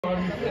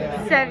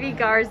Sevi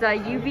Garza,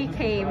 you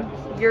became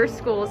your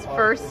school's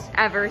first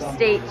ever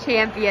state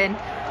champion.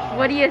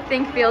 What do you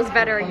think feels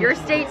better, your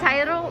state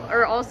title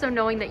or also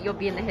knowing that you'll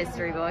be in the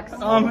history books?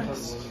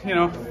 You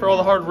know, for all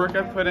the hard work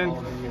I put in,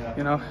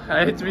 you know,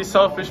 I hate to be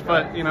selfish,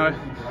 but, you know,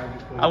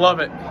 I love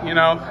it, you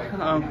know.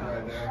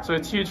 So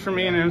it's huge for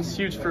me, and it's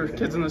huge for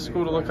kids in the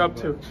school to look up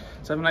to.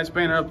 So I have a nice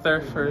banner up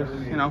there for,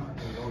 you know,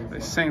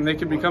 saying they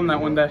could become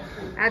that one day.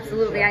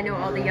 Absolutely. I know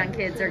all the young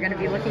kids are going to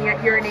be looking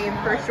at your name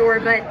for sure,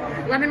 but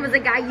Lemon was a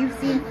guy you've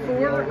seen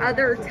 4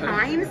 other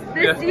times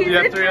this season.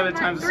 Yeah, 3 other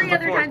times. Three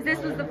other times. This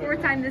was the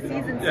 4th time this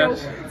season. So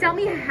tell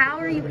me, how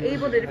are you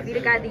able to defeat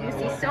a guy that you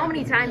see so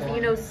many times that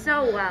you know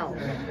so well?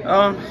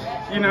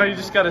 You know, you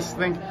just got to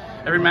think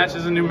every match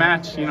is a new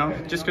match, you know.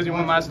 Just because you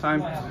won last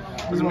time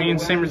doesn't mean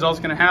the same result's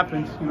going to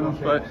happen, you know.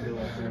 But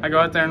I go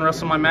out there and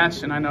wrestle my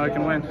match, and I know I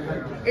can win.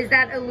 Is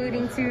that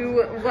alluding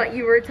to what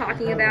you were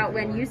talking about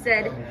when you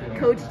said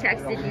Coach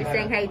texted you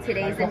saying, hey,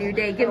 today's a new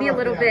day? Give me a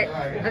little bit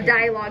of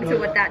dialogue to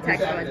what that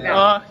text was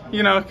about.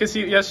 You know, because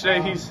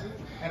yesterday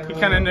he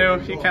kind of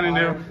knew,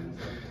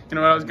 you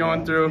know, what I was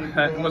going through.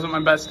 That wasn't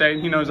my best day.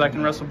 He knows I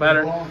can wrestle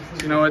better.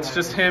 You know, it's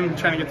just him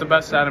trying to get the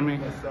best out of me.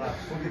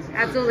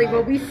 Absolutely.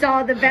 Well, we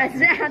saw the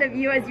best out of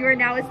you as you are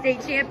now a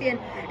state champion.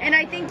 And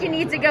I think you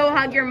need to go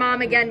hug your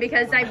mom again,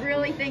 because I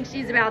really think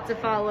she's about to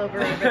fall over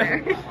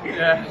there.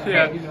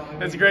 yeah.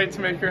 It's great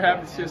to make her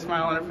happy to see a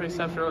smile on her face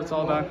after it's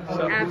all done.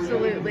 So.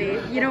 Absolutely.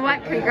 You know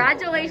what?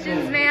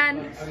 Congratulations,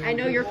 man. I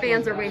know your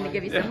fans are waiting to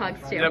give you some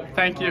hugs, too. Yep,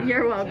 thank you.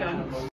 You're welcome.